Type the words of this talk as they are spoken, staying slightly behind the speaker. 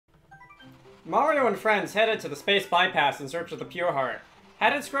Mario and friends headed to the space bypass in search of the Pure Heart. How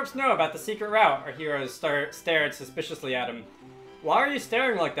did Squirps know about the secret route? Our heroes stared suspiciously at him. Why are you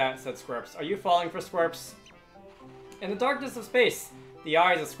staring like that? Said Squirps. Are you falling for Squirps? In the darkness of space, the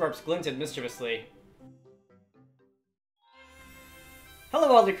eyes of Squirps glinted mischievously.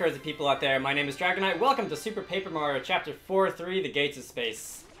 Hello all you crazy people out there, my name is Dragonite. Welcome to Super Paper Mario Chapter 4-3, The Gates of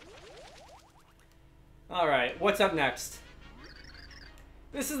Space. Alright, what's up next?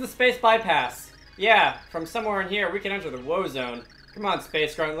 This is the space bypass. Yeah, from somewhere in here we can enter the Woe Zone. Come on,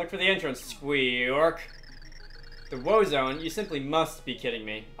 Space Grunt, look for the entrance, Squeak. The Woe Zone? You simply must be kidding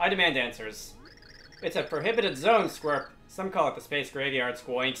me. I demand answers. It's a prohibited zone, Squirp. Some call it the Space Graveyard,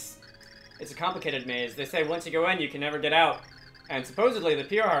 Squoinks. It's a complicated maze. They say once you go in, you can never get out. And supposedly the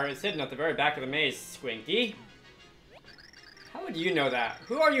Pure Heart is hidden at the very back of the maze, Squinky. How would you know that?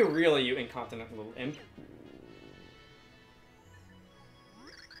 Who are you really, you incontinent little imp?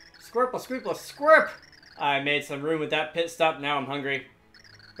 Squirple, squirple, squirp! I made some room with that pit stop, now I'm hungry.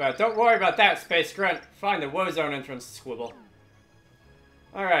 But don't worry about that, Space Grunt. Find the Woe Zone entrance, Squibble.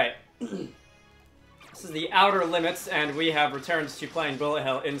 Alright. This is the outer limits, and we have returned to playing Bullet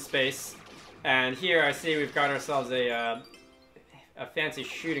Hell in space. And here I see we've got ourselves a fancy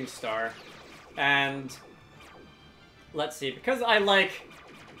shooting star. And let's see, because I like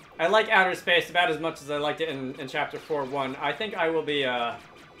outer space about as much as I liked it in Chapter 4-1, I think I will be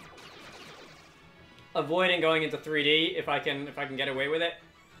avoiding going into 3D if I can get away with it.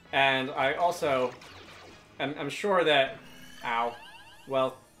 And I also I'm sure that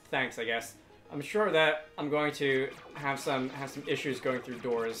well, thanks, I guess. I'm sure that I'm going to have some issues going through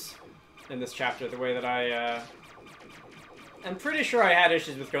doors in this chapter, the way that I'm pretty sure I had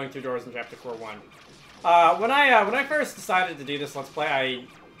issues with going through doors in Chapter 4-1. When I first decided to do this Let's Play, I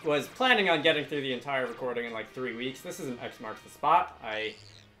was planning on getting through the entire recording in like 3 weeks. This isn't X marks the spot. I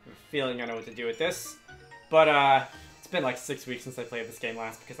have a feeling I know what to do with this. But, it's been like 6 weeks since I played this game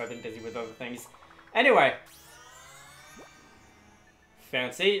last because I've been busy with other things. Anyway.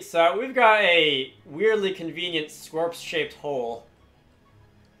 Fancy. So, we've got a weirdly convenient Squirps-shaped hole.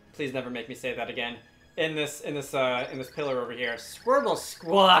 Please never make me say that again. In this pillar over here. Squirble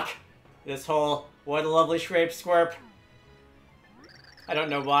squawk! This hole. What a lovely shape, Squirp. I don't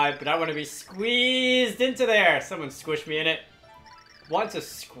know why, but I want to be squeezed into there. Someone squish me in it. Want to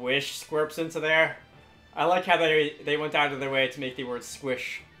squish Squirps into there? I like how they went out of their way to make the word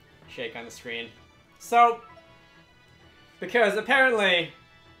squish shake on the screen. So, because apparently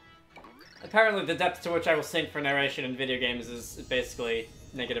the depth to which I will sink for narration in video games is basically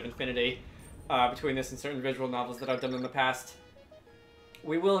negative infinity between this and certain visual novels that I've done in the past.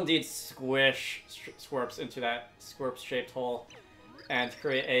 We will indeed squish Squirps into that Squirps-shaped hole and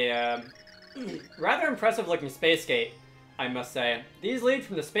create a rather impressive looking space gate, I must say. These lead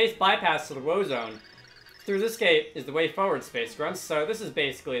from the space bypass to the Woe Zone. Through this gate is the way forward, Space Grunts. So this is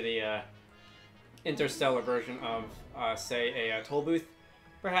basically the Interstellar version of, say, a toll booth,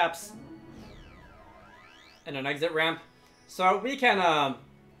 perhaps, and an exit ramp. So we can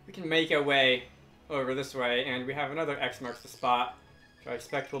make our way over this way, and we have another X marks the spot, which I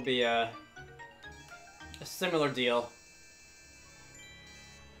expect will be a similar deal.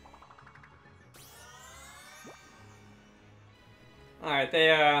 Alright,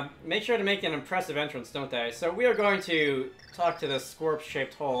 they make sure to make an impressive entrance, don't they? So we are going to talk to this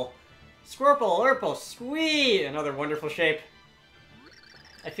Squirp-shaped hole. Squirple, Urple, Squee! Another wonderful shape.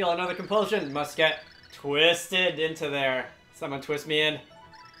 I feel another compulsion. Must get twisted into there. Someone twist me in.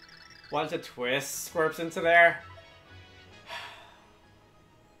 Want to twist Squirps into there?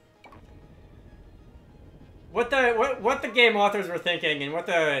 What the game authors were thinking and what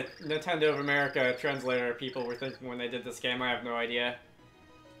the Nintendo of America translator people were thinking when they did this game, I have no idea.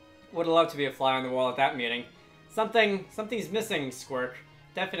 Would have loved to be a fly on the wall at that meeting. Something's missing, Squirk.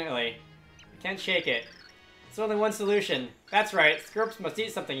 Definitely. Can't shake it. There's only one solution. That's right, Squirps must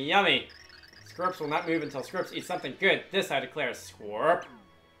eat something yummy. Squirps will not move until Squirps eats something good. This I declare, Squirp.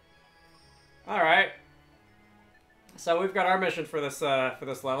 Alright. So we've got our mission for this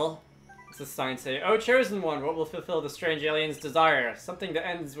level. What's the sign say? Oh, chosen one, what will fulfill the strange alien's desire? Something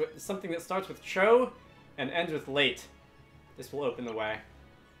that starts with cho and ends with late. This will open the way.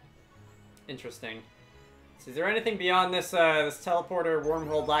 Interesting. So is there anything beyond this this teleporter,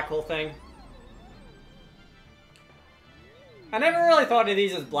 wormhole, black hole thing? I never really thought of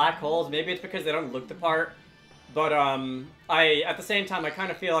these as black holes. Maybe it's because they don't look the part. But at the same time I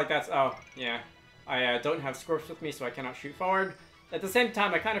kind of feel like that's I don't have Squirps with me, so I cannot shoot forward. At the same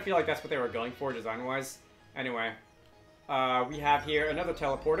time, I kind of feel like that's what they were going for, design-wise. Anyway, we have here another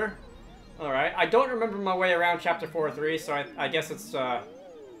teleporter. Alright, I don't remember my way around Chapter 4-3, so I guess it's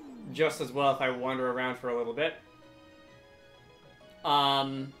just as well if I wander around for a little bit.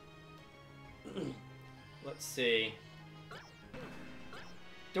 Let's see.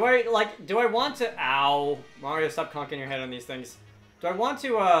 Do I want to... Ow. Mario, stop conking your head on these things. Do I want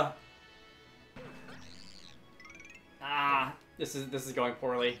to, this is going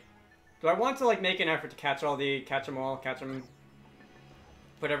poorly. Do I want to, like, make an effort to catch them all,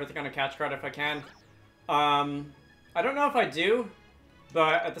 put everything on a catch card if I can? I don't know if I do,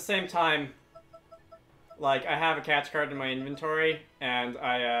 but at the same time, like, I have a catch card in my inventory, and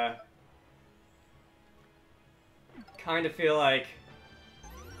I, kind of feel like,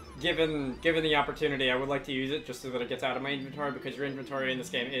 given the opportunity, I would like to use it just so that it gets out of my inventory, because your inventory in this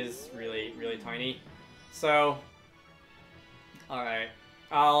game is really, really tiny. So, alright.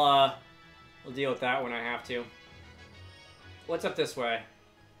 I'll deal with that when I have to. What's up this way?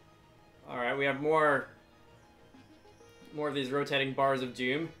 Alright, we have more of these rotating bars of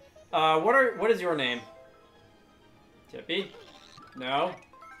doom. What is your name? Tippy? No?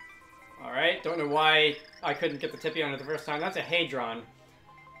 Alright, don't know why I couldn't get the Tippy on it the first time. That's a Hadron.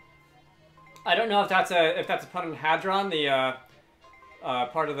 I don't know if that's a pun on Hadron, the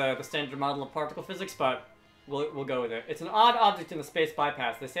part of the standard model of particle physics, but we'll go with it. It's an odd object in the space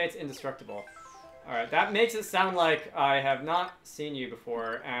bypass. They say it's indestructible. Alright, that makes it sound like I have not seen you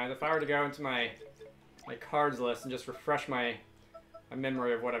before, and if I were to go into my cards list and just refresh my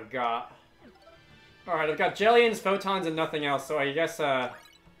memory of what I've got. Alright, I've got Jellions, Photons, and nothing else, so I guess, to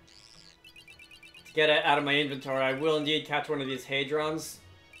get it out of my inventory, I will indeed catch one of these Hadrons.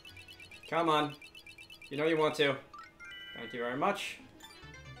 Come on. You know you want to. Thank you very much.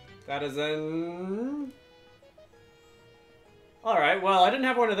 That is an... Alright, well, I didn't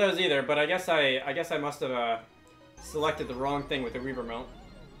have one of those either, but I guess I must have, selected the wrong thing with the Reaver mount.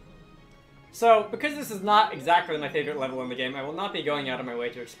 So, because this is not exactly my favorite level in the game, I will not be going out of my way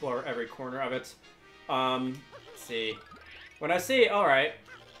to explore every corner of it. Let's see. When I see... Alright.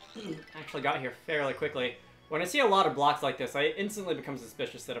 Actually got here fairly quickly. When I see a lot of blocks like this, I instantly become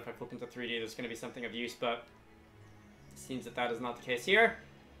suspicious that if I flip into 3D, there's going to be something of use, but it seems that that is not the case here.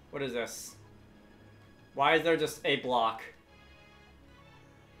 What is this? Why is there just a block?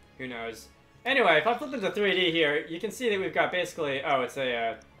 Who knows? Anyway, if I flip into 3D here, you can see that we've got basically... Oh, it's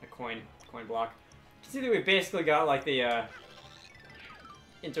a coin block. You can see that we've basically got, like, the,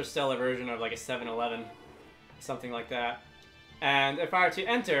 Interstellar version of, like, a 7-Eleven. Something like that. And if I were to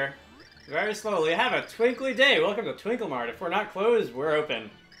enter, very slowly, have a twinkly day! Welcome to Twinkle Mart. If we're not closed, we're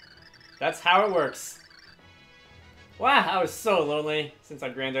open. That's how it works. Wow, I was so lonely since our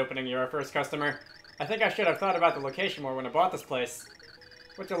grand opening. You're our first customer. I think I should have thought about the location more when I bought this place.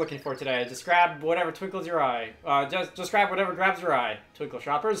 What you're looking for today? Just grab whatever twinkles your eye. Just grab whatever grabs your eye. Twinkle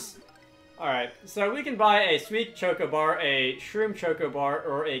shoppers. Alright, so we can buy a sweet choco bar, a shroom choco bar,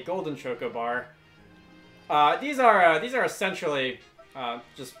 or a golden choco bar. These are essentially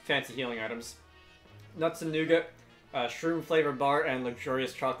just fancy healing items. Nuts and nougat, shroom flavored bar, and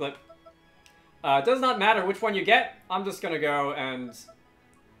luxurious chocolate. It does not matter which one you get. I'm just gonna go and,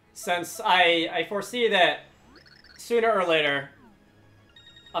 since I foresee that sooner or later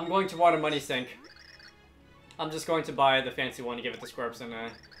I'm going to want a money sink, I'm just going to buy the fancy one to give it to Squirps and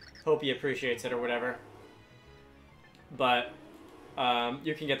hope he appreciates it or whatever. But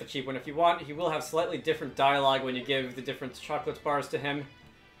you can get the cheap one if you want. He will have slightly different dialogue when you give the different chocolate bars to him.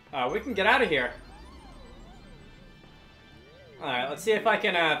 We can get out of here. Alright, let's see if I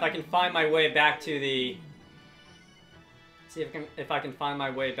can find my way back to the... See if I can find my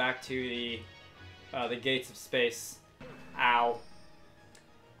way back to the gates of space. Ow.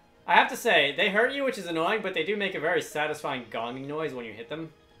 I have to say, they hurt you, which is annoying, but they do make a very satisfying gonging noise when you hit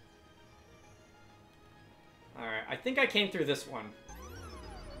them. Alright, I think I came through this one.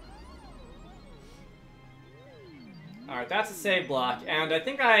 Alright, that's a save block, and I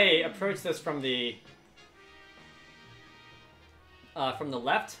think I approached this from the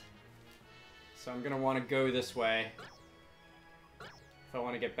left. So I'm gonna want to go this way if I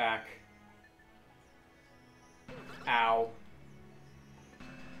want to get back. Ow.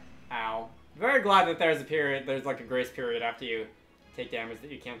 Ow. Very glad that there's like a grace period after you take damage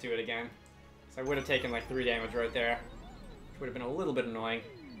that you can't do it again. So I would have taken like 3 damage right there, which would have been a little bit annoying.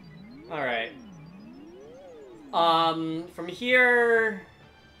 Alright. From here,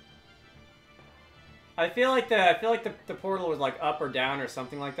 I feel like the portal was like up or down or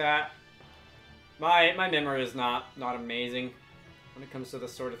something like that. My memory is not amazing when it comes to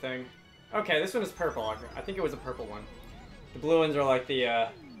this sort of thing. Okay, this one is purple. I think it was a purple one. The blue ones are like the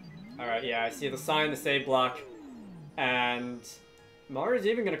alright, yeah, I see the sign, the save block, and Mario's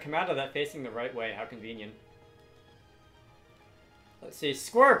even gonna come out of that facing the right way. How convenient. Let's see.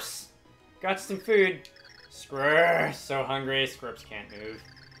 Squirps! Got some food. Squirps! So hungry. Squirps can't move.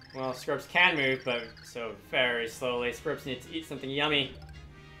 Well, Squirps can move, but so very slowly. Squirps need to eat something yummy.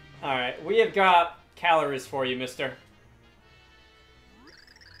 Alright, we have got calories for you, mister.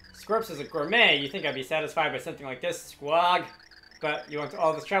 Squirps is a gourmet. You think I'd be satisfied by something like this, Squawg? But you want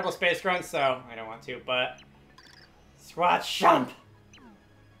all this travel space, Grunt, so I don't want to, but... Squat Shump!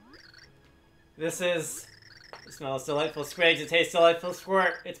 This is... It smells delightful, Squigs. It tastes delightful,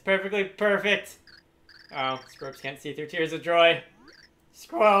 Squirt. It's perfectly perfect. Oh, Squirps can't see through tears of joy.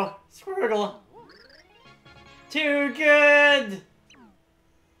 Squirrel! Squirtle! Too good!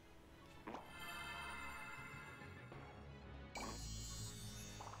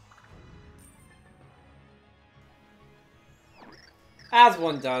 As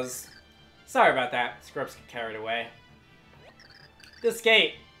one does. Sorry about that. Squirps get carried away. This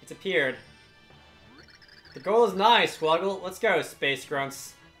gate. It's appeared. The goal is nigh, Squuggle. Let's go, Space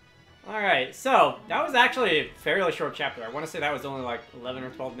Grunts. Alright, so, that was actually a fairly short chapter. I want to say that was only like 11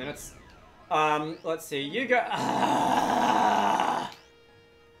 or 12 minutes. Let's see. You got...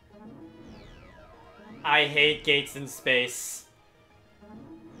 I hate gates in space.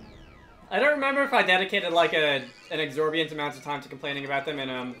 I don't remember if I dedicated like an exorbitant amount of time to complaining about them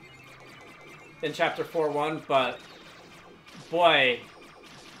in chapter 4.1, but boy,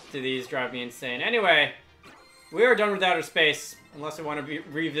 do these drive me insane. Anyway, we are done with outer space, unless we want to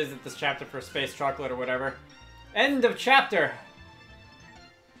revisit this chapter for space chocolate or whatever. End of chapter.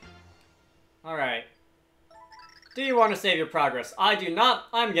 All right. Do you want to save your progress? I do not.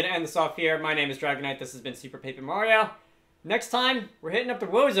 I'm gonna end this off here. My name is Dragonite. This has been Super Paper Mario. Next time, we're hitting up the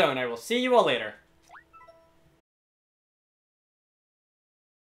Woe Zone. I will see you all later.